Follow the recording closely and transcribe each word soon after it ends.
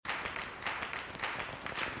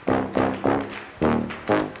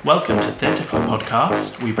Welcome to Theatre Club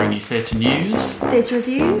Podcast. We bring you theatre news, theatre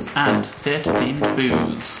reviews, and theatre-themed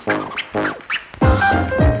booze.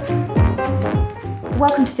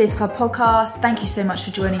 Welcome to Theatre Club Podcast. Thank you so much for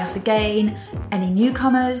joining us again. Any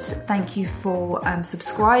newcomers, thank you for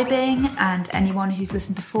subscribing, and anyone who's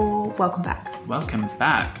listened before, welcome back. Welcome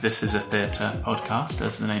back. This is a theatre podcast,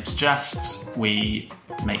 as the name suggests. We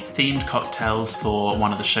make themed cocktails for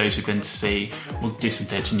one of the shows we've been to see. We'll do some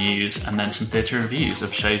theatre news and then some theatre reviews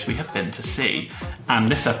of shows we have been to see. And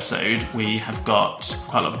this episode, we have got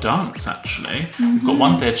quite a lot of dance, actually. We've got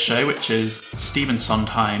one theatre show, which is Stephen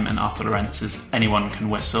Sondheim and Arthur Lorenz's Anyone Can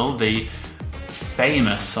Whistle, the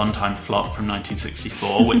famous Sondheim flop from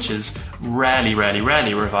 1964, which is rarely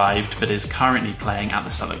revived, but is currently playing at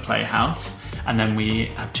the Southwark Playhouse. And then we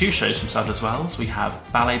have two shows from Sadler's Wells. We have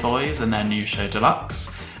Ballet Boys and their new show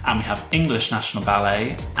Deluxe, and we have English National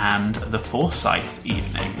Ballet and the Forsyth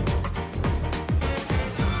Evening.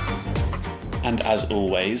 And as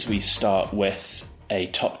always, we start with a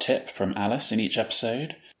top tip from Alice in each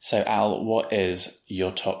episode. So Al, what is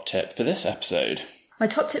your top tip for this episode? My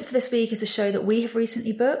top tip for this week is a show that we have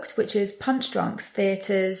recently booked, which is Punch Drunk's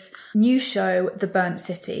Theatre's new show, The Burnt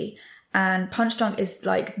City. And Punch Drunk is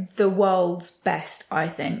like the world's best, I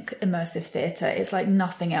think, immersive theatre. It's like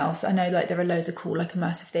nothing else. I know like there are loads of cool like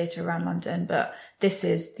immersive theatre around London, but this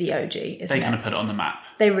is the OG, isn't it? They kind of put it on the map.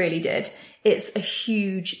 They really did. It's a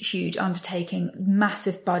huge undertaking,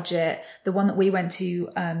 massive budget. The one that we went to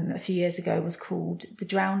a few years ago was called The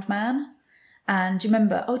Drowned Man. And do you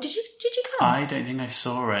remember? Oh, did you come? I don't think I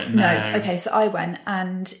saw it. No. Okay, so I went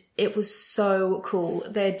and it was so cool.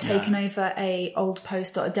 They'd taken over a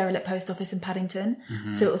derelict post office in Paddington.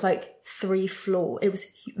 Mm-hmm. So it was like 3 floors. It was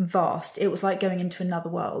vast. It was like going into another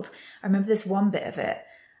world. I remember this one bit of it.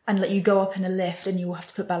 And like you go up in a lift and you will have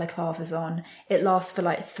to put balaclavas on. It lasts for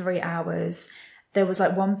like 3 hours. There was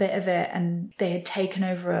like one bit of it and they had taken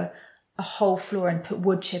over a whole floor and put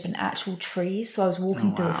wood chip and actual trees. So I was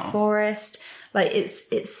walking through a forest. Like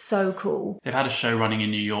it's so cool. They've had a show running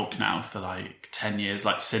in New York now for like 10 years.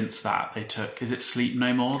 Like since that they took, is it Sleep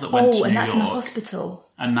No More that went to New York? Oh, and that's in the hospital.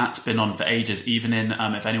 And that's been on for ages. Even in,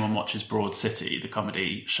 if anyone watches Broad City, the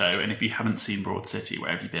comedy show, and if you haven't seen Broad City,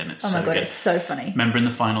 where have you been? It's oh my God, it's so funny. Remember in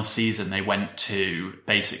the final season, they went to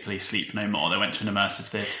basically Sleep No More. They went to an immersive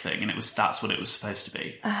theatre thing, and that's what it was supposed to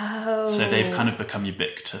be. Oh. So they've kind of become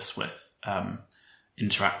ubiquitous with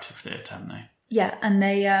interactive theatre, haven't they? Yeah, and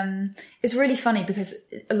they it's really funny because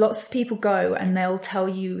lots of people go and they'll tell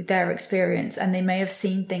you their experience and they may have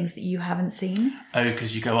seen things that you haven't seen. Oh,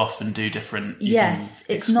 because you go off and do different... Yes,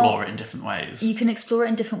 it's explore it in different ways. You can explore it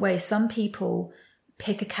in different ways. Some people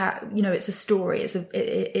pick it's a story, it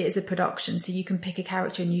is a production, so you can pick a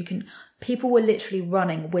character and people were literally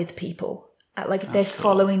running with people. They're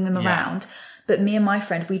following them around. But me and my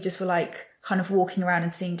friend, we just were like... kind of walking around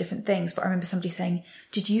and seeing different things. But I remember somebody saying,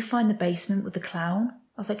 did you find the basement with the clown?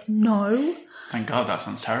 I was like, no. Thank God, that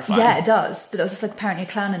sounds terrifying. Yeah, it does. But it was just like apparently a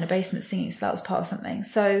clown in a basement singing, so that was part of something.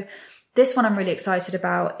 So this one I'm really excited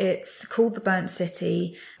about. It's called The Burnt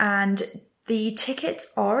City and the tickets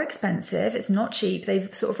are expensive. It's not cheap. They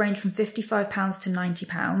sort of range from £55 to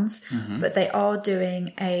 £90, but they are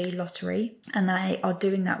doing a lottery and they are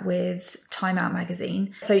doing that with Time Out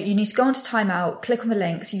magazine. So you need to go onto Time Out, click on the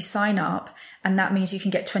links, you sign up, and that means you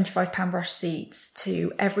can get £25 rush seats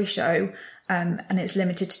to every show, and it's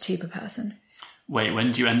limited to 2 per person. Wait,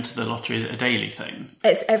 when do you enter the lottery? Is it a daily thing?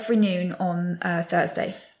 It's every noon on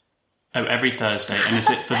Thursday. Oh, every Thursday. And is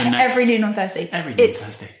it for the next... Every noon on Thursday.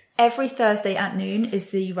 Thursday. Every Thursday at noon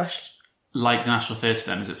is the rush. Like the National Theatre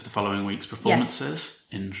then, is it for the following week's performances?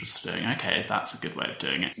 Yes. Interesting. Okay, that's a good way of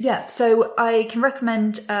doing it. Yeah, so I can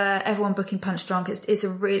recommend everyone booking Punch Drunk. It's a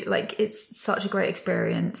really, it's such a great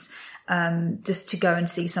experience just to go and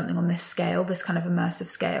see something on this scale, this kind of immersive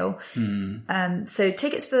scale. So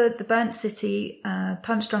tickets for The Burnt City,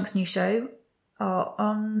 Punch Drunk's new show, are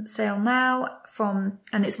on sale now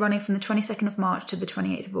and it's running from the 22nd of March to the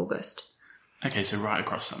 28th of August. Okay, so right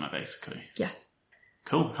across summer, basically. Yeah.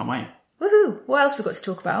 Cool, can't wait. Woohoo! What else have we got to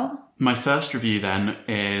talk about? My first review then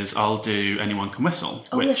is I'll do Anyone Can Whistle.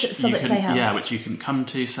 Oh, yes, at Southwark Playhouse. Yeah, which you can come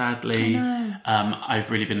to, sadly. I know.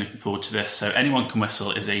 I've really been looking forward to this. So Anyone Can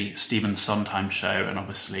Whistle is a Stephen Sondheim show, and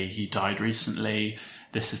obviously he died recently.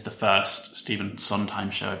 This is the first Stephen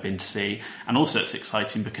Sondheim show I've been to see. And also it's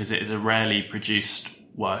exciting because it is a rarely produced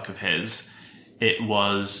work of his. It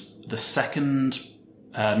was the second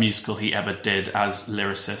musical he ever did as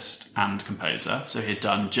lyricist and composer. So he'd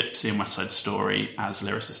done Gypsy and West Side Story as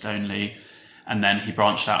lyricist only, and then he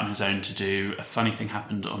branched out on his own to do A Funny Thing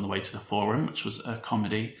Happened on the Way to the Forum, which was a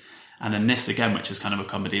comedy, And then this again, which is kind of a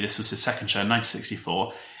comedy, this was his second show in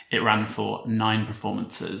 1964. It ran for 9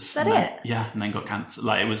 performances. Is that it? Yeah, and then got cancelled.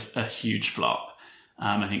 Like, it was a huge flop.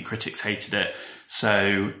 I think critics hated it.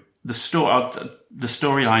 So the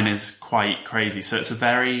storyline is quite crazy. So it's a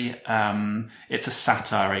very, it's a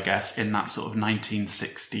satire, I guess, in that sort of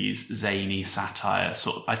 1960s zany satire.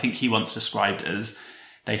 Sort of, I think he once described it as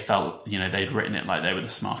they felt, they'd written it like they were the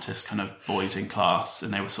smartest kind of boys in class,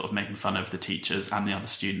 and they were sort of making fun of the teachers and the other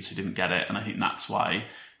students who didn't get it. And I think that's why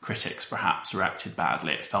critics perhaps reacted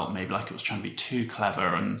badly. It felt maybe like it was trying to be too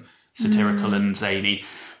clever and satirical and zany.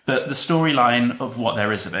 But the storyline of what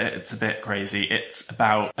there is of it, it's a bit crazy. It's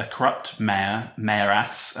about a corrupt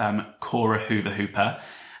mayoress, Cora Hoover Hooper,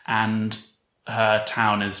 and her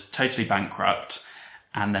town is totally bankrupt.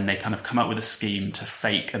 And then they kind of come up with a scheme to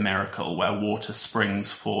fake a miracle where water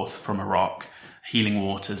springs forth from a rock, healing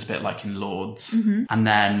waters, a bit like in Lourdes. And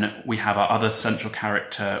then we have our other central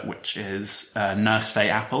character, which is Nurse Faye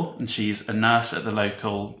Apple. And she's a nurse at the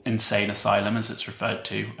local insane asylum, as it's referred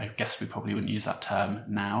to. I guess we probably wouldn't use that term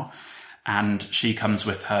now. And she comes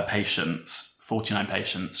with her patients, 49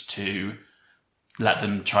 patients, to let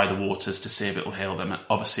them try the waters to see if it will heal them.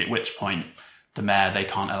 Obviously, at which point the mayor, they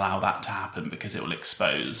can't allow that to happen because it will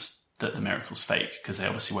expose that the miracle's fake, because they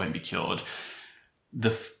obviously won't be cured.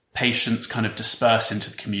 The patients kind of disperse into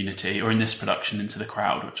the community, or in this production, into the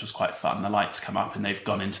crowd, which was quite fun. The lights come up and they've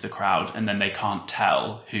gone into the crowd, and then they can't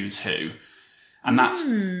tell who's who. And that's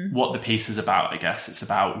what the piece is about, I guess. It's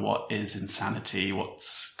about what is insanity,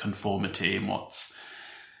 what's conformity, and what's...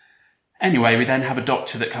 Anyway, we then have a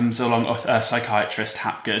doctor that comes along, a psychiatrist,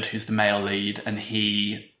 Hapgood, who's the male lead, and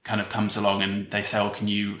he kind of comes along and they say, oh, can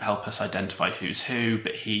you help us identify who's who?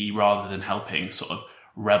 But he, rather than helping, sort of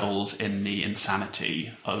revels in the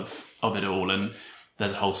insanity of it all. And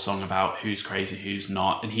there's a whole song about who's crazy, who's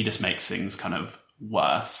not. And he just makes things kind of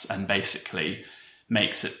worse and basically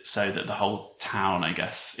makes it so that the whole town, I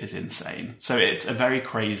guess, is insane. So it's a very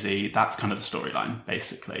crazy, that's kind of the storyline,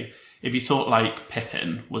 basically. If you thought like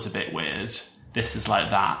Pippin was a bit weird, this is like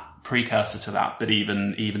that, precursor to that, but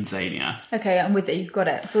even zanier. Okay, I'm with you. Got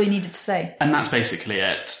it. That's all you needed to say. And that's basically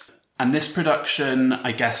it. And this production,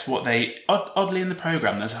 I guess what they... Oddly in the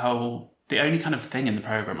programme, there's a whole... The only kind of thing in the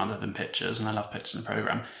programme, other than pictures, and I love pictures in the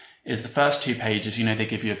programme, is the first 2 pages, they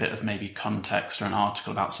give you a bit of maybe context or an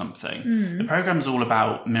article about something. The programme's all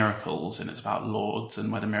about miracles, and it's about Lourdes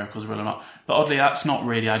and whether miracles are real or not. But oddly, that's not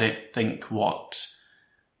really, I don't think, what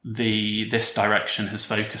this direction has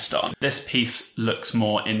focused on. This piece looks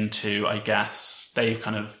more into, I guess, they've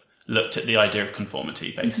kind of looked at the idea of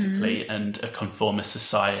conformity, basically, and a conformist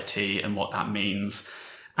society and what that means.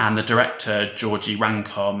 And the director, Georgie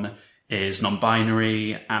Rancom, is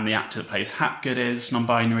non-binary, and the actor that plays Hapgood is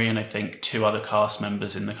non-binary, and I think 2 other cast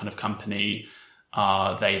members in the kind of company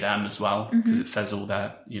are they, them as well, because it says all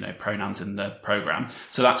their, pronouns in the programme.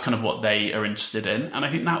 So that's kind of what they are interested in, and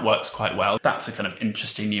I think that works quite well. That's a kind of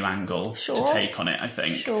interesting new angle to take on it, I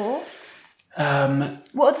think. Sure.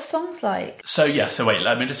 What are the songs like? So wait,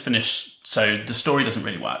 let me just finish. So the story doesn't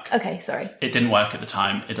really work. Okay, sorry. It didn't work at the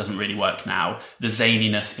time. It doesn't really work now. The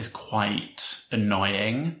zaniness is quite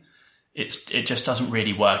annoying. It just doesn't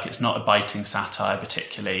really work. It's not a biting satire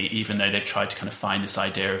particularly, even though they've tried to kind of find this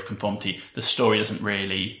idea of conformity. The story doesn't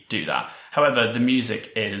really do that. However, the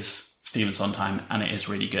music is Stephen Sondheim, and it is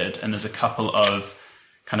really good. And there's a couple of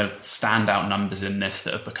kind of standout numbers in this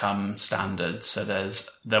that have become standards. So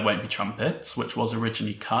There Won't Be Trumpets, which was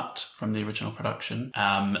originally cut from the original production.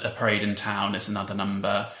 A Parade in Town is another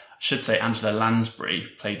number. I should say Angela Lansbury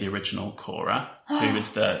played the original Cora, who's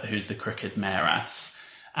the crooked mayoress.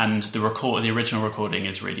 And the original recording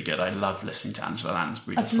is really good. I love listening to Angela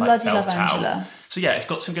Lansbury. I bloody love Angela. So yeah, it's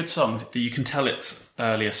got some good songs. You can tell it's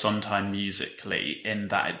earlier Sondheim musically in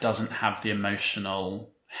that it doesn't have the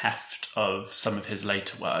emotional heft of some of his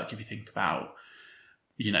later work. If you think about,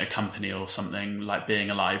 Company or something like Being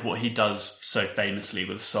Alive, what he does so famously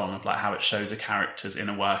with a song of like how it shows a character's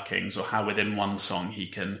inner workings, or how within one song he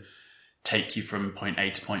can take you from point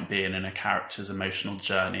A to point B and in a character's emotional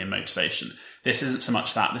journey and motivation. This isn't so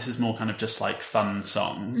much that. This is more kind of just like fun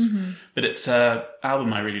songs. But it's an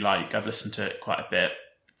album I really like. I've listened to it quite a bit.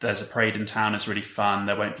 There's A Parade in Town is really fun.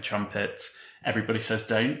 There Won't Be Trumpets. Everybody Says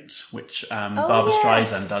Don't, which Barbra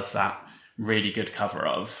Streisand does that really good cover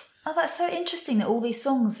of. Oh, that's so interesting that all these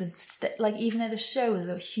songs have, even though the show was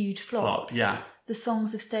a huge flop, yeah, the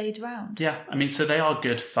songs have stayed around. Yeah, I mean, so they are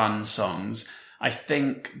good, fun songs. I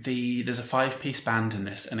think there's a 5-piece band in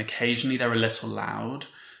this, and occasionally they're a little loud.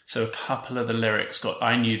 So a couple of the lyrics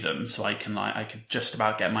I knew them, so I could just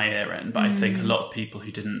about get my ear in. But I think a lot of people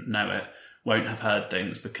who didn't know it won't have heard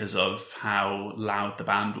things because of how loud the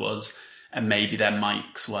band was, and maybe their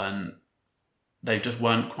mics just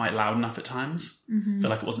weren't quite loud enough at times. Feel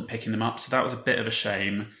like it wasn't picking them up, so that was a bit of a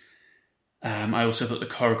shame. I also thought the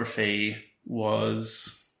choreography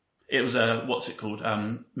was what's it called?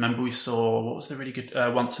 Remember we saw, what was the really good,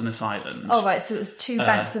 Once on This Island? Oh, right, so it was two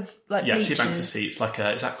banks of bleachers. 2 banks of seats,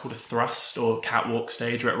 is that called a thrust or catwalk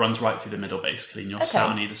stage, where it runs right through the middle basically and you're sat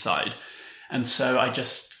on either side. And so I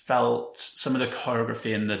just felt some of the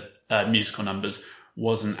choreography in the musical numbers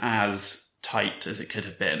wasn't as tight as it could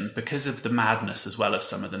have been because of the madness as well of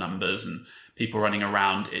some of the numbers and people running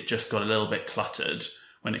around. It just got a little bit cluttered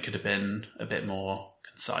when it could have been a bit more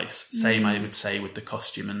concise. Same, I would say, with the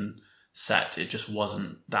costume and set. It just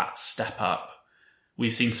wasn't that step up.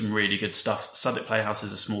 We've seen some really good stuff. Southwark Playhouse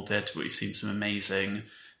is a small theatre, but we've seen some amazing.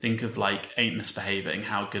 Think of Ain't Misbehaving,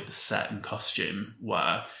 how good the set and costume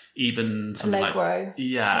were. Even something Allegro.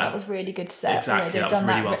 That was really good set. Exactly, They've done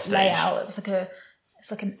really well layout. It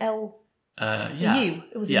was like an L. A U.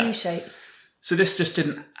 It was a U shape. So this just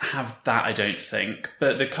didn't have that, I don't think.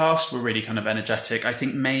 But the cast were really kind of energetic. I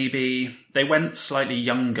think maybe they went slightly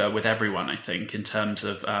younger with everyone, I think, in terms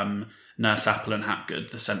of Nurse Apple and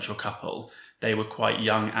Hapgood, the central couple. They were quite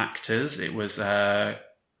young actors. It was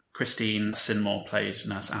Christine Sinmore played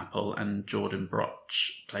Nurse Apple and Jordan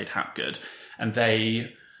Broch played Hapgood. And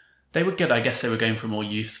they were good. I guess they were going for a more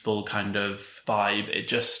youthful kind of vibe.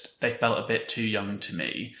 They felt a bit too young to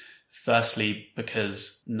me. Firstly,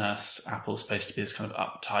 because Nurse Apple's supposed to be this kind of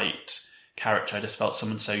uptight character, I just felt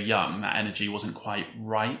someone so young, that energy wasn't quite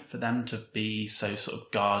right for them to be so sort of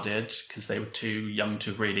guarded, because they were too young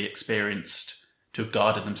to have really experienced, to have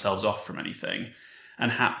guarded themselves off from anything.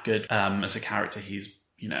 And Hapgood, as a character, he's,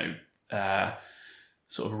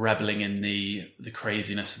 sort of reveling in the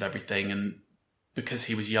craziness of everything. And because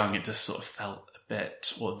he was young, it just sort of felt a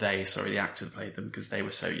bit, the actor that played them, because they were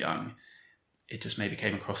so young, it just maybe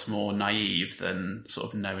came across more naive than sort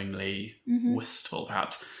of knowingly wistful,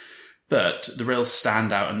 perhaps. But the real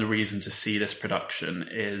standout and the reason to see this production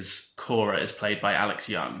is Cora is played by Alex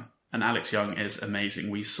Young. And Alex Young is amazing.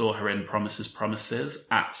 We saw her in Promises, Promises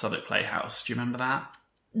at Southwark Playhouse. Do you remember that?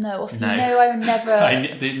 No, Oscar, no, I never... I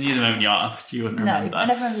knew the moment you asked, you wouldn't remember. No, I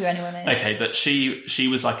never remember who anyone is. Okay, but she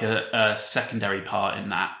was like a secondary part in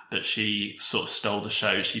that, but she sort of stole the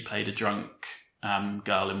show. She played a drunk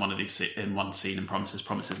girl in one scene in Promises,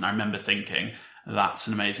 Promises, and I remember thinking, that's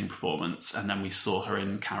an amazing performance. And then we saw her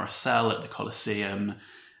in Carousel at the Coliseum.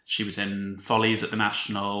 She was in Follies at the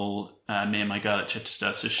National, Me and My Girl at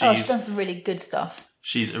Chichester. So she's done some really good stuff.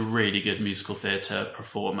 She's a really good musical theatre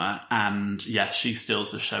performer, and yes, she steals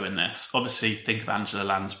the show in this. Obviously, think of Angela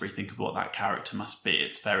Lansbury, think of what that character must be.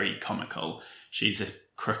 It's very comical. She's this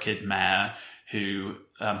crooked mayor who,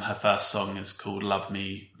 her first song is called Love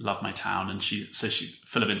Me, Love My Town, and she's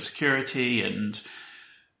full of insecurity,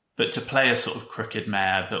 but to play a sort of crooked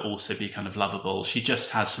mayor, but also be kind of lovable, she just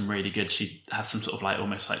has some really good, she has some sort of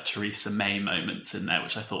almost like Theresa May moments in there,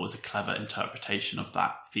 which I thought was a clever interpretation of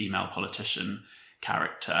that female politician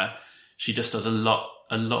character. She just does a lot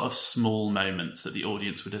of small moments that the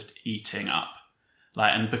audience were just eating up.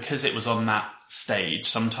 And because it was on that stage,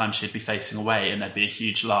 sometimes she'd be facing away and there'd be a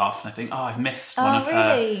huge laugh, and I think, I've missed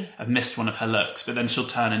one of her looks, but then she'll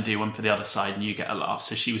turn and do one for the other side and you get a laugh.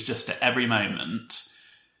 So she was just at every moment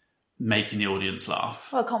making the audience laugh.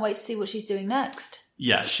 Well, I can't wait to see what she's doing next.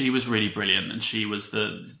 Yeah, she was really brilliant, and she was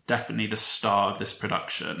definitely the star of this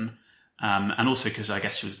production. And also because I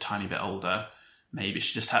guess she was a tiny bit older. Maybe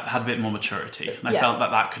she just had a bit more maturity. And I felt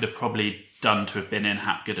that could have probably done to have been in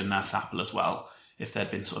Hapgood and Nurse Apple as well. If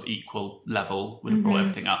they'd been sort of equal level, would have brought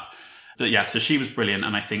everything up. But yeah, so she was brilliant.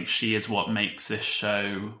 And I think she is what makes this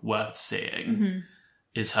show worth seeing,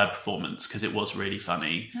 is her performance, because it was really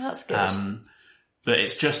funny. Oh, that's good. But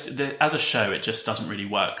it's just, as a show, it just doesn't really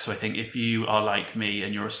work. So I think if you are like me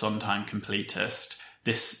and you're a Sondheim completist,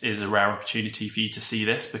 this is a rare opportunity for you to see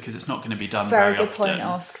this, because it's not going to be done very often. Very good point,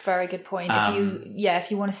 Oscar. Very good point.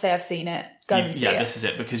 If you want to say I've seen it, go and see it. Yeah, this is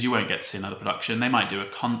it, because you won't get to see another production. They might do a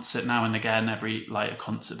concert now and again, a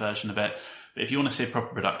concert version of it. But if you want to see a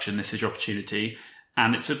proper production, this is your opportunity.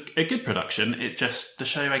 And it's a good production. The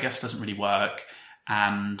show, I guess, doesn't really work.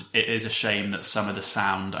 And it is a shame that some of the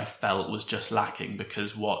sound I felt was just lacking,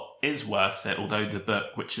 because what is worth it, although the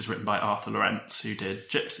book, which is written by Arthur Lawrence, who did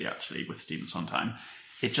Gypsy actually with Stephen Sondheim,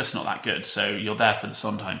 it's just not that good. So you're there for the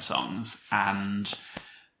Sondheim songs, and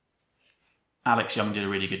Alex Young did a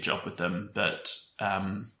really good job with them, but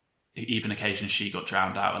even occasionally she got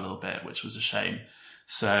drowned out a little bit, which was a shame.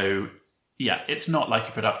 So yeah, it's not like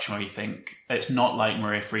a production where you think, it's not like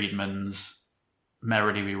Maria Friedman's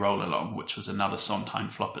Merrily We Roll Along, which was another Sondheim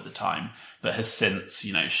flop at the time, but has since,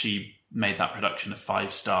 she made that production a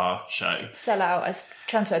 5-star show. Sell out, as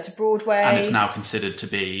transferred to Broadway. And it's now considered to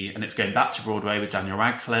be, and it's going back to Broadway with Daniel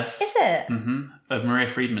Radcliffe. Is it? Mm-hmm. Maria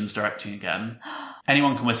Friedman's directing again.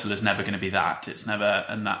 Anyone Can Whistle is never going to be that. It's never,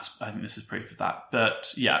 and I think this is proof of that.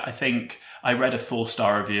 But yeah, I think I read a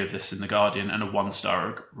 4-star review of this in The Guardian and a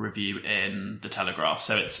 1-star review in The Telegraph.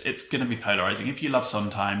 So it's going to be polarizing. If you love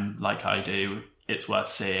Sondheim, like I do, it's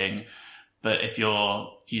worth seeing. But if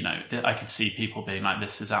you're, I could see people being like,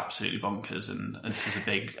 this is absolutely bonkers and this is a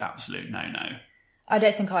big absolute no-no. I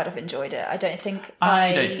don't think I'd have enjoyed it. I don't think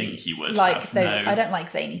you would have. No. I don't like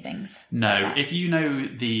zany things. No, like if you know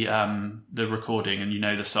the recording and you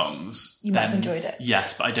know the songs, you might have enjoyed it.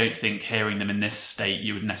 Yes, but I don't think hearing them in this state,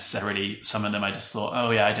 you would necessarily. Some of them, I just thought,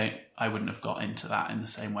 oh yeah, I wouldn't have got into that in the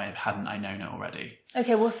same way hadn't I known it already.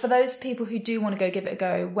 Okay, well, for those people who do want to go give it a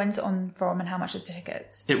go, when's it on from and how much are the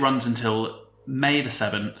tickets? It runs until May the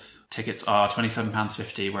 7th. Tickets are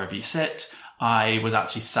 £27.50 wherever you sit. I was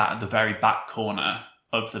actually sat at the very back corner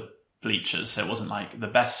of the bleachers, so it wasn't like the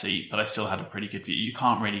best seat, but I still had a pretty good view. You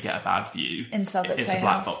can't really get a bad view. In Southwark It's Playhouse. a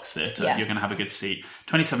black box theatre. Yeah. You're going to have a good seat.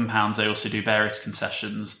 £27. They also do various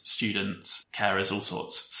concessions, students, carers, all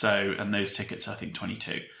sorts. So, and those tickets are, I think,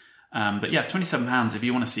 22. But yeah, £27 if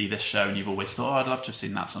you want to see this show and you've always thought, I'd love to have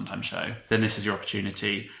seen that Sondheim show, then this is your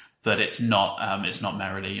opportunity. But it's not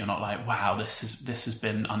Merrily. You're not like, wow, this has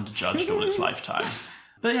been underjudged all its lifetime.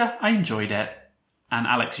 But yeah, I enjoyed it. And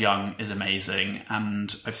Alex Young is amazing.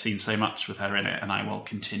 And I've seen so much with her in it. And I will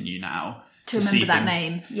continue now to remember that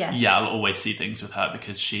name. Yes. Yeah, I'll always see things with her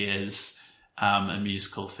because she is a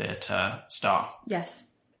musical theatre star. Yes.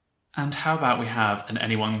 And how about we have an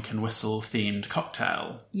Anyone Can Whistle themed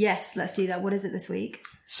cocktail? Yes, let's do that. What is it this week?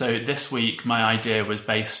 So this week, my idea was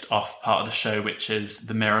based off part of the show, which is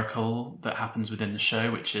the miracle that happens within the show,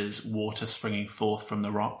 which is water springing forth from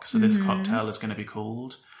the rock. So this cocktail is going to be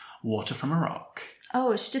called Water from a Rock.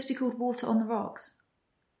 Oh, it should just be called Water on the Rocks.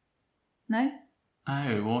 No?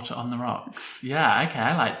 Oh, Water on the Rocks. Yeah, okay,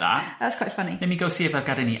 I like that. That's quite funny. Let me go see if I've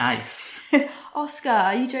got any ice. Oscar,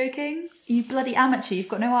 are you joking? You bloody amateur, you've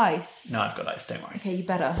got no ice. No, I've got ice, don't worry. Okay, you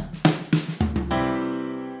better.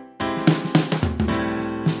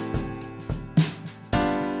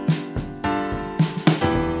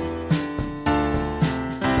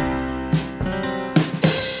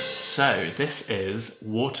 So, this is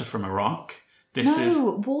Water from a Rock.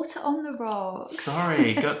 Water on the Rocks.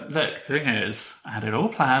 Sorry, look, thing is, I had it all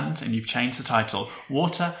planned and you've changed the title.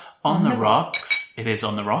 Water on the Rocks. It is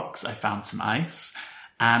on the rocks. I found some ice.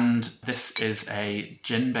 And this is a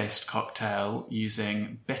gin-based cocktail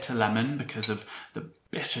using bitter lemon because of the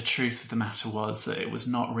bitter truth of the matter was that it was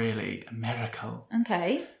not really a miracle.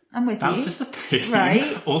 Okay, I'm with you. That was just the thing.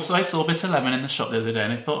 Right. Also, I saw bitter lemon in the shop the other day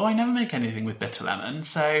and I thought, I never make anything with bitter lemon,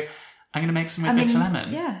 so I'm going to make some with bitter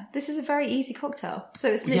lemon. Yeah, this is a very easy cocktail. So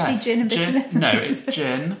it's literally gin and bitter lemon. No, it's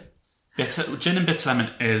gin. Gin and bitter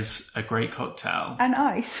lemon is a great cocktail. And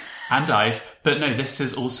ice. But no, this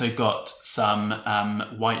has also got some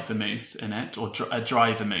white vermouth in it, or a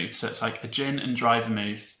dry vermouth. So it's like a gin and dry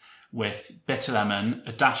vermouth with bitter lemon,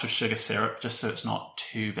 a dash of sugar syrup, just so it's not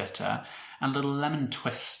too bitter, and a little lemon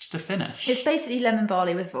twist to finish. It's basically lemon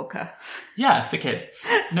barley with vodka. Yeah, for kids.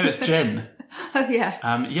 No, it's gin. Oh,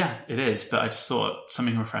 yeah. Yeah, it is. But I just thought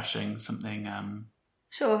something refreshing, something...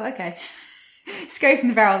 Sure, okay. Scraping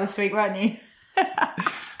the barrel this week, weren't you?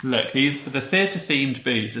 Look, the theatre-themed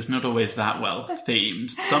booze is not always that well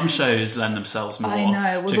themed. Some shows lend themselves more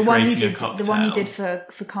to creating a cocktail. The one we did for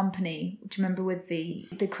Company, do you remember with the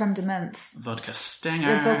creme de menthe? Vodka Stinger.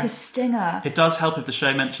 The vodka stinger. It does help if the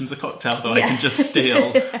show mentions a cocktail that I can just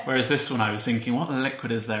steal. Whereas this one I was thinking, what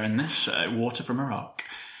liquid is there in this show? Water from a rock.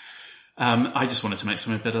 I just wanted to make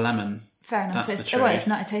some with bitter lemon. Fair enough. That's the truth.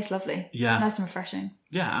 Well, it tastes lovely. Yeah. Nice and refreshing.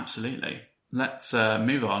 Yeah, absolutely. Let's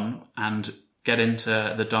move on and get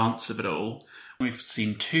into the dance of it all. We've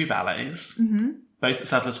seen 2 ballets, both at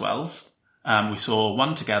Sadler's Wells. We saw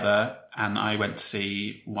one together and I went to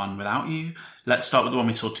see one without you. Let's start with the one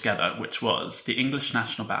we saw together, which was the English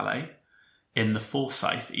National Ballet in the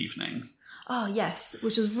Forsyth evening. Oh, yes,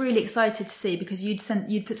 which I was really excited to see because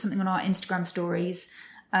you'd put something on our Instagram stories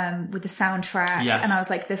with the soundtrack. Yes. And I was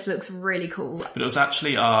like, this looks really cool. But it was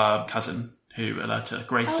actually our cousin who, Alerta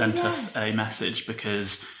Grace, sent us a message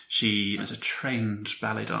because she is a trained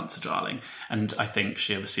ballet dancer, darling. And I think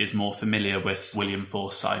she obviously is more familiar with William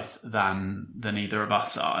Forsyth than either of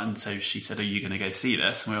us are. And so she said, are you going to go see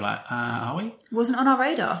this? And we were like, are we? Wasn't on our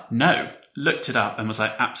radar. No. Looked it up and was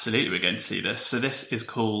like, absolutely, we're going to see this. So this is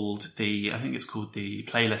called I think it's called the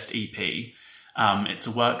Playlist EP. It's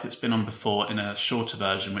a work that's been on before in a shorter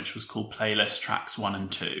version, which was called Playlist Tracks 1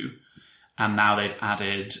 and 2. And now they've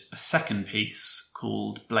added a second piece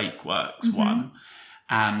called Blake Works 1.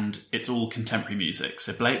 And it's all contemporary music.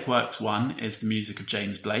 So Blake Works 1 is the music of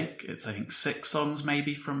James Blake. It's, I think, 6 songs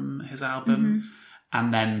maybe from his album.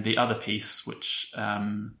 And then the other piece, which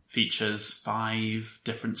features 5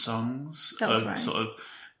 different songs of sort of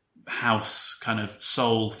house, kind of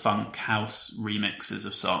soul, funk, house remixes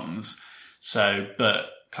of songs. So, but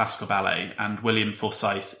classical ballet. And William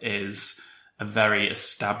Forsythe is a very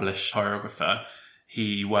established choreographer.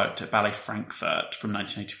 He worked at Ballet Frankfurt from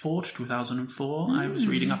 1984 to 2004. I was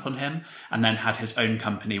reading up on him, and then had his own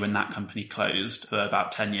company when that company closed for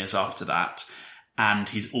about 10 years after that. And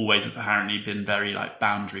he's always apparently been very like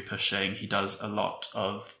boundary pushing. He does a lot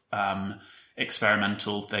of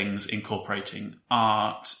experimental things, incorporating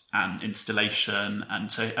art and installation. And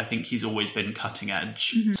so I think he's always been cutting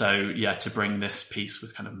edge. So yeah, to bring this piece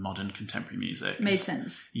with kind of modern contemporary music Made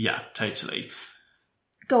sense. Yeah, totally.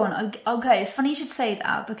 Go on. Okay, it's funny you should say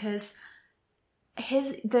that, because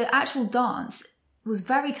the actual dance was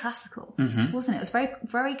very classical, wasn't it? It was very,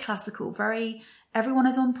 very classical. Everyone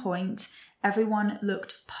is on point. Everyone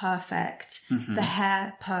looked perfect. The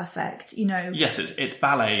hair perfect. You know. Yes, it's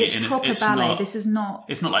ballet. It's proper ballet. This is not.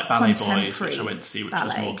 It's not like Ballet Boys, which I went to see, which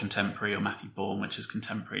was more contemporary, or Matthew Bourne, which is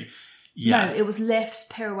contemporary. Yeah. No, it was lifts,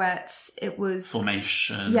 pirouettes. It was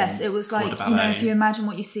formation. Yes, it was like, you know, if you imagine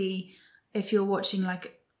what you see if you're watching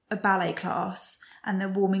like a ballet class and they're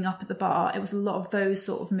warming up at the bar, it was a lot of those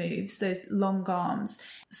sort of moves, those long arms.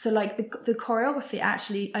 So like the choreography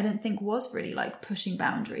actually, I don't think was really like pushing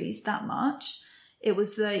boundaries that much. It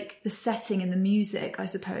was like the setting and the music, I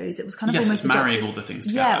suppose. It was kind of almost it's marrying all the things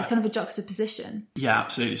together. Yeah, it was kind of a juxtaposition. Yeah,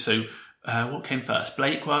 absolutely. So what came first?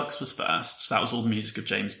 Blake Works was first. So that was all the music of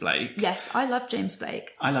James Blake. Yes, I love James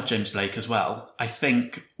Blake. I love James Blake as well. I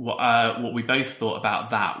think what we both thought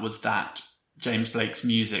about that was that James Blake's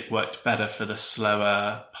music worked better for the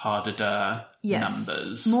slower, pas de deux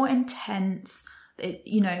numbers. More intense,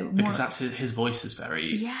 because that's his voice is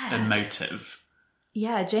very emotive.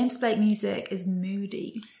 Yeah, James Blake music is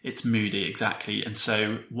moody. It's moody, exactly. And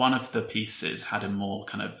so one of the pieces had a more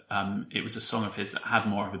kind of, it was a song of his that had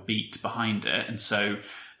more of a beat behind it. And so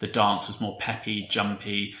the dance was more peppy,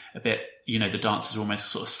 jumpy, a bit, the dancers were almost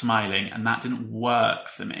sort of smiling. And that didn't work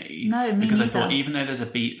for me. No, me because neither. I thought even though there's a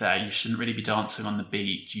beat there, you shouldn't really be dancing on the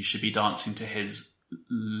beat. You should be dancing to his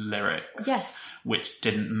lyrics, which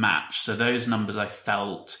didn't match. So those numbers I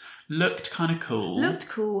felt looked kind of cool.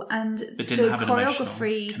 And but didn't have the an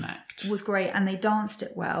choreography connect. Was great, and they danced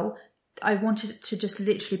it well. I wanted to just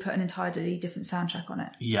literally put an entirely different soundtrack on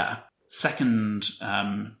it. Yeah. Second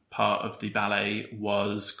part of the ballet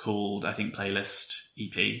was called, I think, Playlist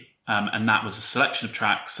EP. And that was a selection of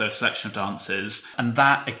tracks, so a selection of dances. And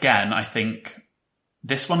that, again, I think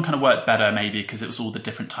this one kind of worked better maybe because it was all the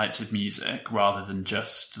different types of music rather than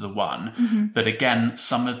just the one. Mm-hmm. But again,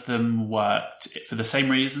 some of them worked for the same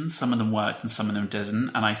reasons. Some of them worked and some of them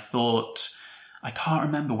didn't. And I thought, I can't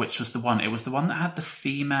remember which was the one. It was the one that had the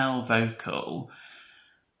female vocal.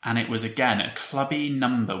 And it was, again, a clubby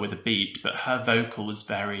number with a beat, but her vocal was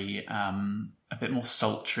very, a bit more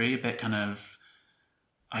sultry, a bit kind of,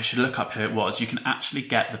 I should look up who it was. You can actually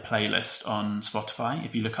get the playlist on Spotify.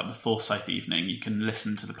 If you look up the Forsythe Evening, you can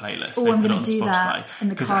listen to the playlist. Oh, I'm going to do that in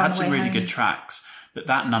the car. Because it had some really good tracks. But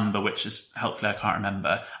that number, which is helpfully I can't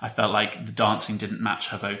remember, I felt like the dancing didn't match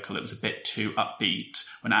her vocal. It was a bit too upbeat.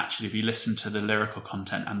 When actually, if you listen to the lyrical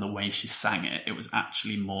content and the way she sang it, it was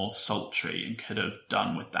actually more sultry and could have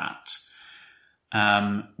done with that.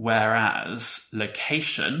 Whereas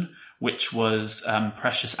Location, which was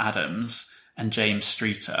Precious Adams and James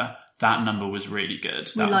Streeter, that number was really good.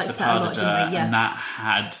 That was the pas de deux, and that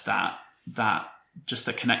had that just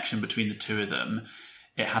the connection between the two of them.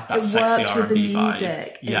 It had that sexy R&B vibe. It worked with the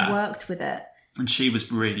music. Yeah. It worked with it. And she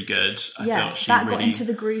was really good. I thought she that got into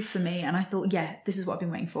the groove for me, and I thought, this is what I've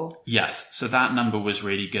been waiting for. Yes, so that number was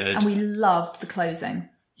really good. And we loved the closing.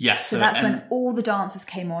 Yes. So that's when all the dancers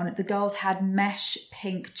came on. The girls had mesh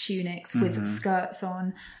pink tunics with skirts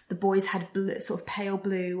on. The boys had sort of pale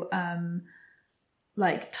blue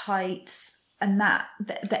like tights, and that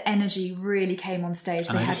the energy really came on stage.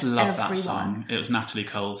 And they I just love that song. It was Natalie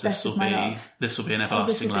Cole's This Will Be an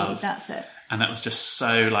Everlasting Love. That's it. And that was just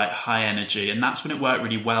so like high energy, and that's when it worked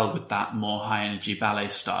really well with that more high energy ballet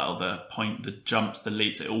style. The point, the jumps, the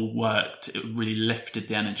leaps, it all worked. It really lifted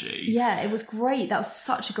the energy. Yeah, it was great. That was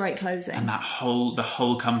such a great closing. And the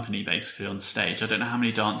whole company basically on stage. I don't know how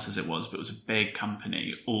many dancers it was, but it was a big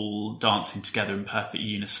company all dancing together in perfect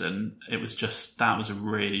unison. It was that was a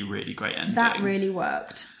really, really great ending. That really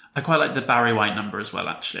worked. I quite like the Barry White number as well,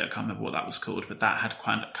 actually. I can't remember what that was called, but that had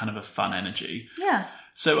quite kind of a fun energy. Yeah.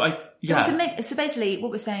 So It was so basically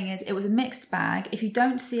what we're saying is it was a mixed bag. If you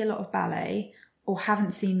don't see a lot of ballet or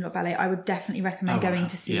haven't seen a lot of ballet, I would definitely recommend going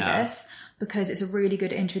to see this, because it's a really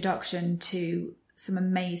good introduction to some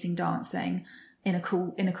amazing dancing in a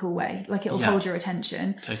cool way. Like, it'll hold your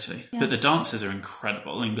attention. Totally. Yeah. But the dancers are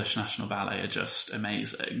incredible. English National Ballet are just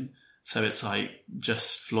amazing. So it's like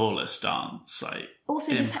just flawless dance, like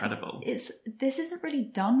also incredible. This isn't really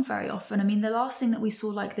done very often. I mean, the last thing that we saw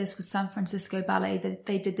like this was San Francisco Ballet.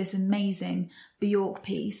 They did this amazing Bjork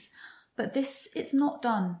piece, but it's not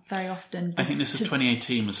done very often. I think this was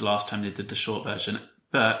 2018 was the last time they did the short version.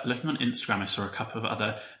 But looking on Instagram, I saw a couple of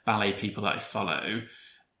other ballet people that I follow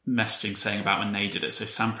messaging saying about when they did it. So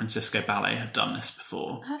San Francisco Ballet have done this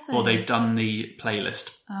before. Have they? Or they've done the playlist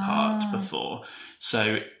part before.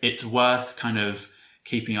 So it's worth kind of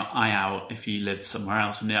keeping your eye out if you live somewhere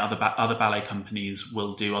else. And the other ballet companies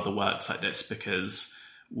will do other works like this, because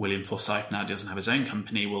William Forsythe now doesn't have his own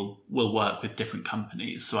company, will work with different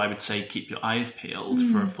companies. So I would say keep your eyes peeled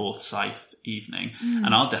for a Forsythe evening. And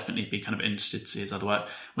I'll definitely be kind of interested to see his other work.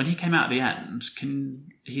 When he came out at the end,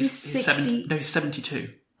 he's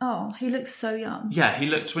 72. Oh, he looks so young. Yeah, he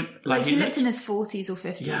looked like he looked in his 40s or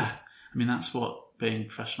 50s. Yeah, I mean, that's what being a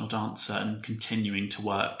professional dancer and continuing to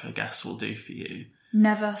work, I guess, will do for you.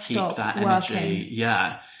 Never Keep stop that working. energy.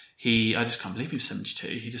 Yeah, I just can't believe he was 72.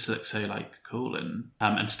 He just looks so like cool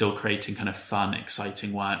and still creating kind of fun,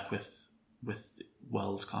 exciting work with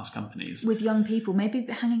world-class companies. With young people. Maybe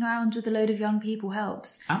hanging around with a load of young people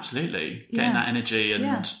helps. Absolutely. Getting that energy and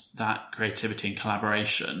that creativity and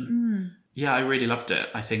collaboration. Yeah, I really loved it.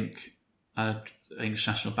 I think English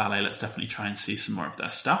National Ballet, let's definitely try and see some more of their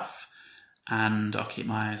stuff. And I'll keep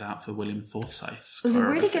my eyes out for William Forsythe's. It was a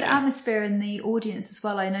really good atmosphere in the audience as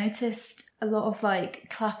well. I noticed a lot of like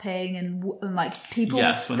clapping and like people.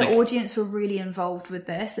 Yes, the audience were really involved with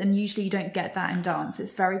this, and usually you don't get that in dance.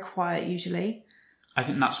 It's very quiet usually. I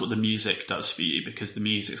think that's what the music does for you, because the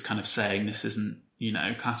music's kind of saying this isn't,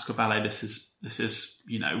 classical ballet. This is,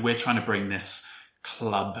 we're trying to bring this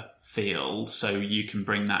club feel, so you can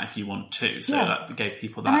bring that if you want to. So that gave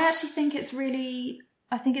people that. And I actually think it's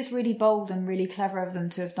really bold and really clever of them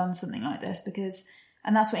to have done something like this,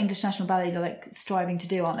 and that's what English National Ballet are like striving to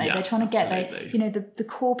do, aren't they? They're trying to get the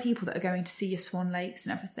core people that are going to see your Swan Lakes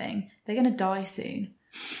and everything. They're going to die soon.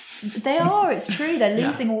 They are. It's true. They're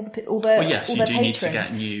losing all their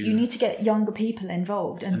patrons. You need to get younger people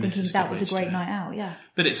involved and thinking that was a great night out. Yeah,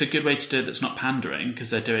 but it's a good way to do it. That's not pandering, because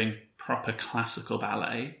they're doing proper classical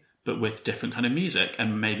ballet, but with different kind of music.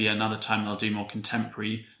 And maybe another time they'll do more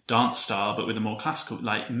contemporary dance style, but with a more classical,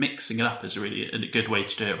 like mixing it up is really a good way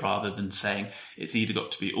to do it, rather than saying it's either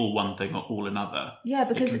got to be all one thing or all another. Yeah,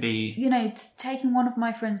 because, taking one of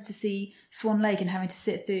my friends to see Swan Lake and having to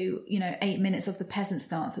sit through, 8 minutes of the peasants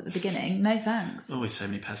dance at the beginning, no thanks. Always so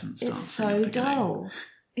many peasants It's so dull.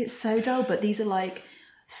 It's so dull, but these are like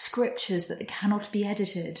scriptures that cannot be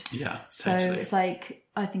edited. Yeah, so totally. It's like,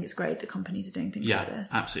 I think it's great that companies are doing things like this.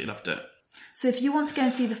 Yeah, absolutely loved it. So if you want to go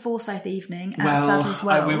and see the Forsythe evening at Sadler's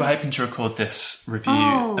Wells... we were hoping to record this review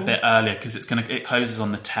a bit earlier, because it closes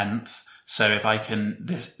on the 10th. So if I can...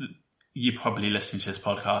 You're probably listening to this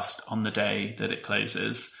podcast on the day that it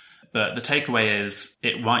closes. But the takeaway is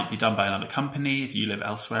it might be done by another company if you live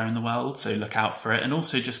elsewhere in the world, so look out for it. And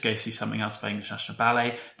also just go see something else by English National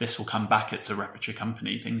Ballet. This will come back. It's a repertory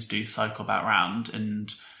company. Things do cycle back round, and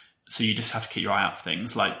so you just have to keep your eye out for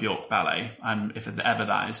things like Bjork Ballet. If ever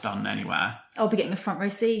that is done anywhere, I'll be getting a front row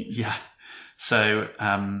seat. Yeah. So,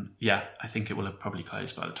 I think it will have probably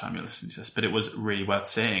closed by the time you're listening to this. But it was really worth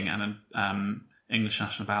seeing. And English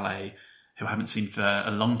National Ballet, who I haven't seen for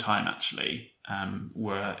a long time actually,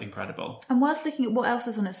 were incredible. And worth looking at what else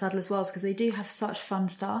is on at Sadler's Wells, because they do have such fun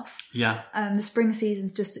stuff. Yeah. The spring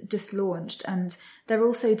season's just launched, and they're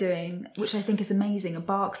also doing, which I think is amazing, a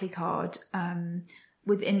Barclay card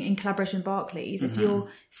in collaboration with Barclays. If you're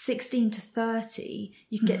 16 to 30,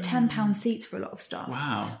 you can get £10 seats for a lot of stuff.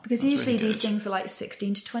 Wow. Because usually these things are like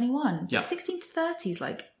 16 to 21. Yeah. But 16 to 30 is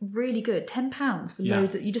like really good. £10 for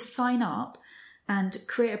loads. You just sign up and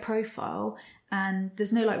create a profile, and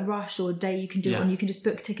there's no like rush or day you can do it on. You can just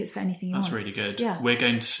book tickets for anything you want. That's really good. Yeah. We're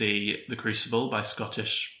going to see The Crucible by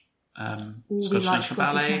Scottish National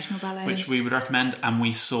Ballet, which we would recommend. And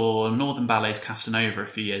we saw Northern Ballet's Casanova a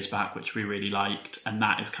few years back, which we really liked, and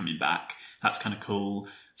that is coming back. That's kind of cool,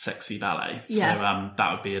 sexy ballet. Yeah. So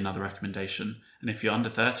that would be another recommendation. And if you're under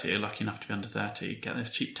 30, you're lucky enough to be under 30, get those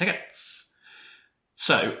cheap tickets.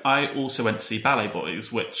 So I also went to see Ballet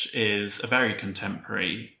Boys, which is a very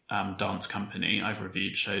contemporary dance company. I've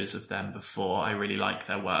reviewed shows of them before. I really like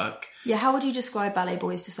their work. Yeah, how would you describe Ballet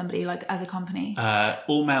Boys to somebody like as a company?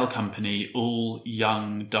 All male company, all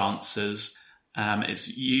young dancers.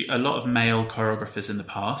 It's a lot of male choreographers in the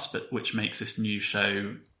past, but which makes this new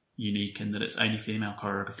show unique in that it's only female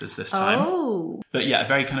choreographers this time. Oh. But yeah,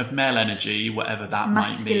 very kind of male energy, whatever that might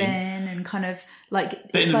mean. Masculine and kind of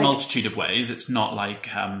like... But in a multitude of ways. It's not like,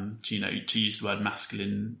 to use the word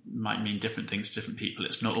masculine might mean different things to different people.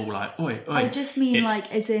 It's not all like, oi, oi. I just mean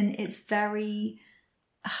as in it's very...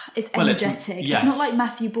 It's energetic. Yes. It's not like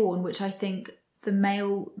Matthew Bourne, which I think... The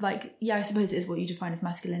male, I suppose it is what you define as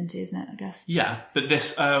masculinity, isn't it, I guess? Yeah, but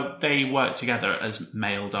this, they work together as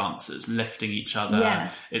male dancers, lifting each other. Yeah.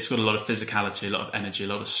 It's got a lot of physicality, a lot of energy, a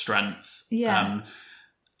lot of strength. Yeah.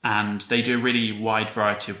 And they do a really wide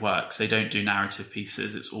variety of works. They don't do narrative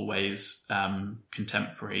pieces. It's always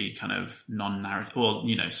contemporary, kind of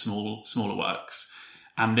non-narrative, smaller works.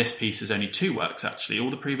 And this piece is only 2 works, actually. All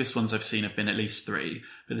the previous ones I've seen have been at least 3,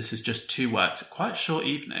 but this is just 2 works. Quite a short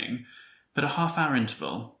evening. But a half-hour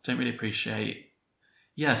interval. Don't really appreciate.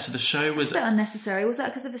 Yeah, so the show was... It's a bit unnecessary. Was that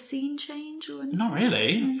because of a scene change or anything? Not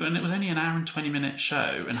really. And it was only an hour and 20-minute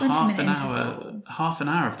show. And half an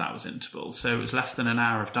hour of that was interval. So it was less than an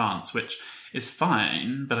hour of dance, which is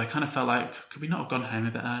fine. But I kind of felt like, could we not have gone home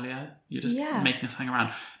a bit earlier? You're just making us hang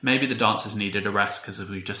around. Maybe the dancers needed a rest because, as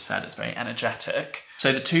we've just said, it's very energetic.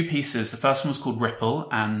 So the 2 pieces, the first one was called Ripple.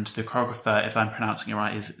 And the choreographer, if I'm pronouncing it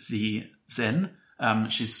right, is Zi Xin.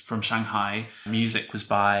 She's from Shanghai. Music was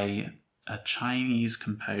by a Chinese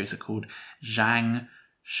composer called Zhang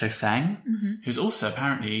Shoufeng, who's also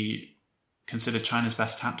apparently considered China's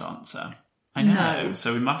best tap dancer. I know. No.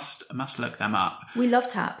 So we must look them up. We love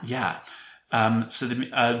tap. Yeah. So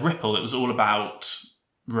the Ripple, it was all about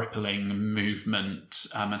rippling movement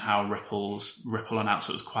and how ripples ripple on out.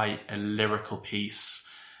 So it was quite a lyrical piece.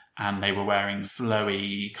 And they were wearing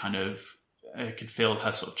flowy kind of... I could feel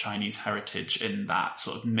her sort of Chinese heritage in that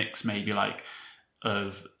sort of mix, maybe like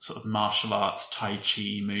of sort of martial arts, Tai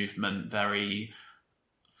Chi movement, very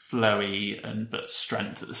flowy but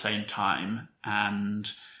strength at the same time,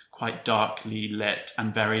 and quite darkly lit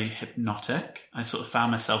and very hypnotic. I sort of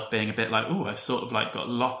found myself being a bit like, I've sort of like got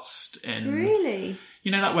lost in... Really?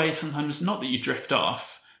 You know, that way sometimes, not that you drift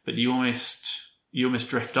off, but you almost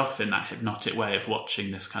drift off in that hypnotic way of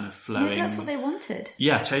watching this kind of flowing... Maybe that's what they wanted.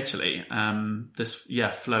 Yeah, totally.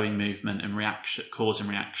 Flowing movement and reaction, cause and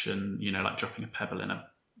reaction, like dropping a pebble in a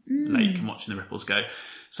lake and watching the ripples go.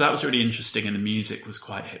 So that was really interesting, and the music was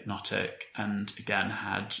quite hypnotic, and again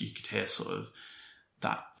you could hear sort of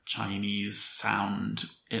that Chinese sound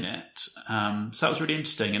in it. So that was really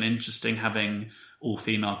interesting having all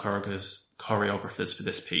female choreographers for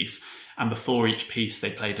this piece. And before each piece,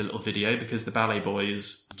 they played a little video, because the Ballet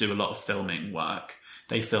Boys do a lot of filming work.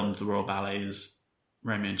 They filmed the Royal Ballet's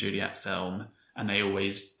Romeo and Juliet film, and they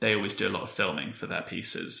always do a lot of filming for their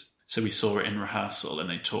pieces. So we saw it in rehearsal, and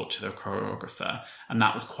they talked to their choreographer, and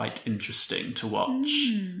that was quite interesting to watch.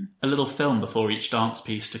 A little film before each dance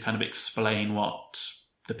piece to kind of explain what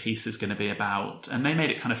the piece is going to be about. And they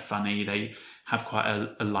made it kind of funny. They have quite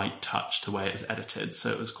a light touch to the way it was edited.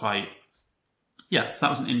 So it was quite... Yeah, so that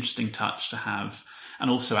was an interesting touch to have.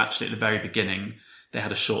 And also, actually, at the very beginning, they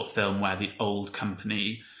had a short film where the old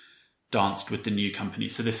company danced with the new company.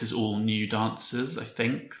 So this is all new dancers, I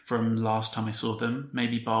think, from last time I saw them.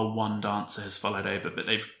 Maybe bar one dancer has followed over, but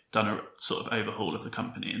they've done a sort of overhaul of the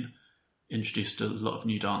company and introduced a lot of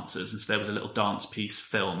new dancers. And so there was a little dance piece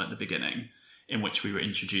film at the beginning in which we were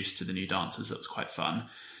introduced to the new dancers. That was quite fun.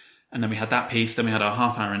 And then we had that piece, then we had our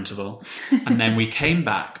half-hour interval, and then we came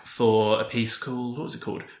back for a piece called, what was it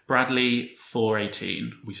called? Bradley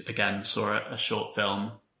 418. We, again, saw a short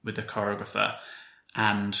film with the choreographer.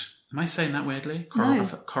 And, am I saying that weirdly?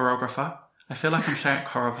 Choreographer? I feel like I'm saying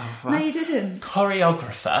choreographer. No, you didn't.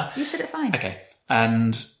 Choreographer. You said it fine. Okay.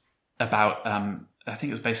 And about, I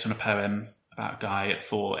think it was based on a poem about a guy at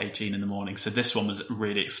 4:18 in the morning. So this one was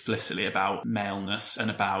really explicitly about maleness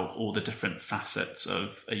and about all the different facets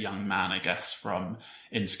of a young man, I guess, from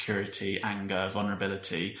insecurity, anger,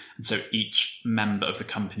 vulnerability. And so each member of the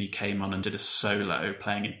company came on and did a solo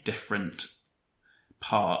playing a different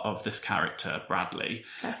part of this character, Bradley.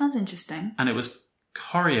 That sounds interesting. And it was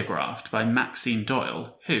choreographed by Maxine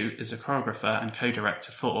Doyle, who is a choreographer and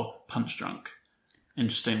co-director for Punch Drunk.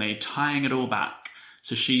 Interestingly, tying it all back.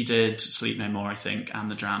 So she did Sleep No More, I think, and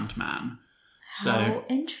The Drowned Man. How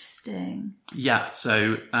interesting. Yeah,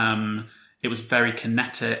 so it was very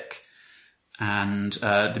kinetic, and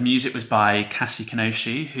the music was by Cassie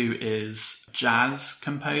Kinoshi, who is a jazz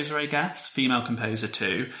composer, I guess, female composer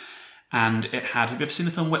too. And it had, have you ever seen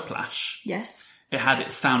the film Whiplash? Yes.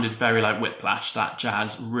 It sounded very like Whiplash, that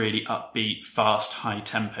jazz, really upbeat, fast,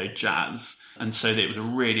 high-tempo jazz. And so it was a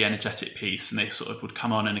really energetic piece, and they sort of would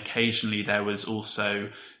come on, and occasionally there was also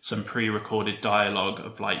some pre-recorded dialogue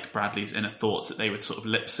of like Bradley's inner thoughts that they would sort of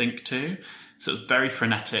lip sync to. So it was very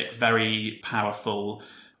frenetic, very powerful.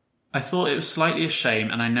 I thought it was slightly a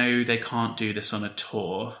shame, and I know they can't do this on a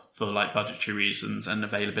tour for like budgetary reasons and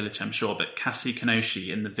availability, I'm sure, but Cassie Kinoshi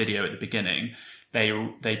in the video at the beginning,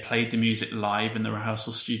 they played the music live in the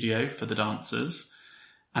rehearsal studio for the dancers.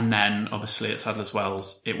 And then obviously at Sadler's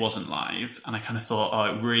Wells, it wasn't live. And I kind of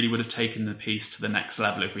thought, it really would have taken the piece to the next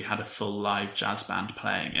level if we had a full live jazz band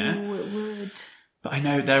playing it. Oh, it would. But I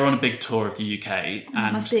know they're on a big tour of the UK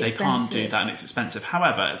and they can't do that, and it's expensive.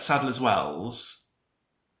 However, at Sadler's Wells,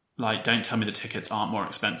 like, don't tell me the tickets aren't more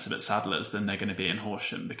expensive at Sadler's than they're going to be in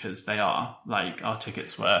Horsham, because they are. Like, our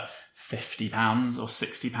tickets were £50 or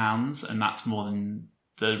 £60, and that's more than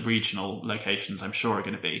the regional locations, I'm sure, are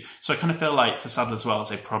going to be. So I kind of feel like for Sadler's Wells,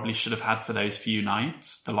 they probably should have had for those few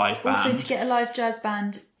nights the live band. Also, to get a live jazz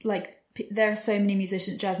band, like, there are so many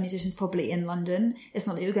jazz musicians probably in London. It's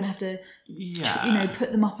not that you're going to have to,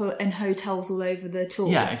 put them up in hotels all over the tour.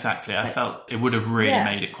 Yeah, exactly. I felt it would have really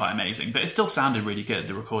made it quite amazing. But it still sounded really good,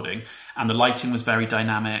 the recording. And the lighting was very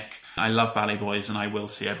dynamic. I love Ballet Boys, and I will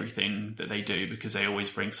see everything that they do because they always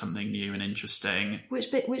bring something new and interesting.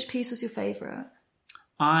 Which piece was your favourite?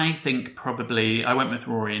 I think probably, I went with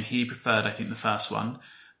Rory, and he preferred, I think, the first one.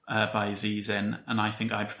 By Zin, and I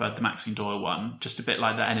think I preferred the Maxine Doyle one. Just a bit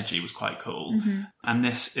like the energy was quite cool. Mm-hmm. And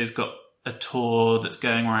this has got a tour that's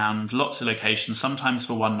going around lots of locations, sometimes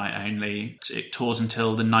for one night only. It tours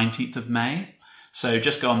until the 19th of May. So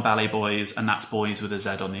just go on Ballet Boys, and that's Boys with a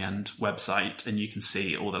Z on the end website, and you can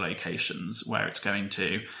see all the locations where it's going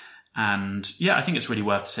to. And yeah, I think it's really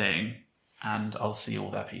worth seeing, and I'll see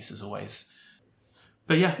all their pieces always.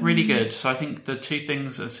 But yeah, really good. So I think the two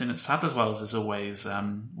things that's in at Sadler's Wells is always,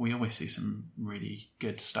 we always see some really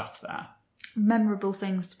good stuff there. Memorable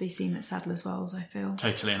things to be seen at Sadler's Wells, I feel.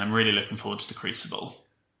 Totally, and I'm really looking forward to the Crucible.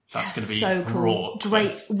 That's going to be so cool.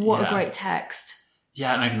 Great, a great text.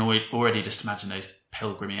 Yeah, and I can already just imagine those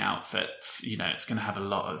pilgrimy outfits. You know, it's going to have a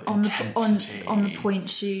lot of intensity. On the point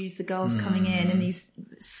shoes, the girls coming in these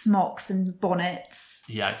smocks and bonnets.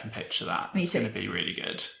 Yeah, I can picture that. Me it's too. Going to be really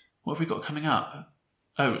good. What have we got coming up?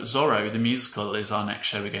 Oh, Zorro, the musical, is our next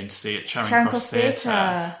show we're going to see at Charing Cross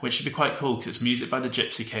Theatre, which should be quite cool because it's music by the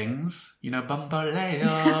Gypsy Kings. You know,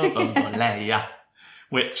 Bamboleo, Bambolea.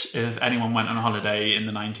 Which, if anyone went on a holiday in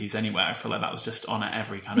the 90s anywhere, I feel like that was just on at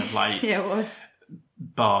every kind of like yeah, it was.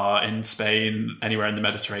 Bar in Spain, anywhere in the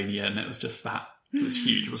Mediterranean. It was just that. It was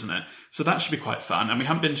huge, wasn't it? So that should be quite fun. And we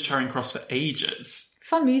haven't been to Charing Cross for ages.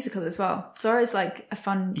 Fun musical as well. Zorro's like a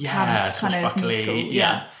fun kind of musical.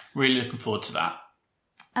 Yeah, really looking forward to that.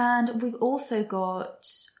 And we've also got,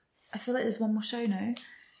 I feel like there's one more show now.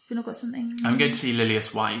 We've not got something. I'm going to see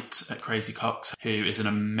Lilias White at Crazy Coqs, who is an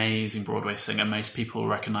amazing Broadway singer. Most people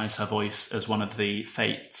recognise her voice as one of the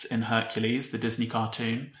Fates in Hercules, the Disney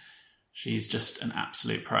cartoon. She's just an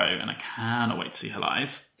absolute pro, and I cannot wait to see her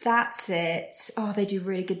live. That's it. Oh, they do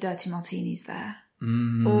really good dirty martinis there.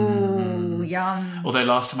 Oh, yum. Although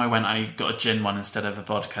last time I went, I got a gin one instead of a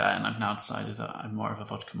vodka, and I've now decided that I'm more of a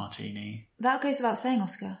vodka martini. That goes without saying,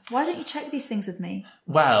 Oscar. Why don't you check these things with me?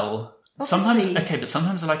 Well, sometimes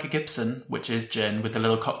I like a Gibson, which is gin with the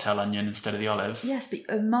little cocktail onion instead of the olive. Yes, but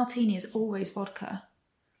a martini is always vodka.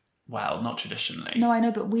 Well, not traditionally. No, I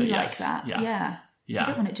know, but we like that. Yeah. Yeah. I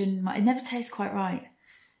don't want it gin. It never tastes quite right.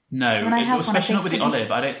 No, especially not with the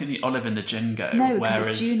olive. I don't think the olive and the gin go. No, because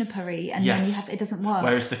it's juniper-y, and then it doesn't work.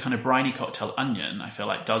 Whereas the kind of briny cocktail onion, I feel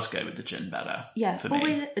like, does go with the gin better. Yeah, for or me.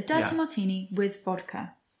 with a dirty martini with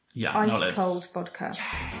vodka. Yeah, ice cold vodka.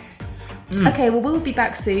 Okay, well, we'll be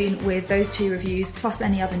back soon with those two reviews, plus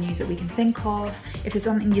any other news that we can think of. If there's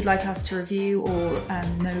something you'd like us to review or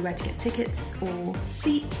know where to get tickets or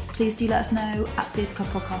seats, please do let us know. At Theatre Club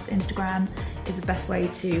Podcast Instagram is the best way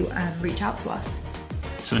to reach out to us.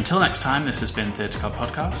 So until next time, this has been Theatre Club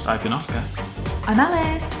Podcast. I've been Oscar. I'm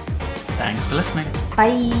Alice. Thanks for listening.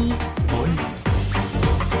 Bye. Bye.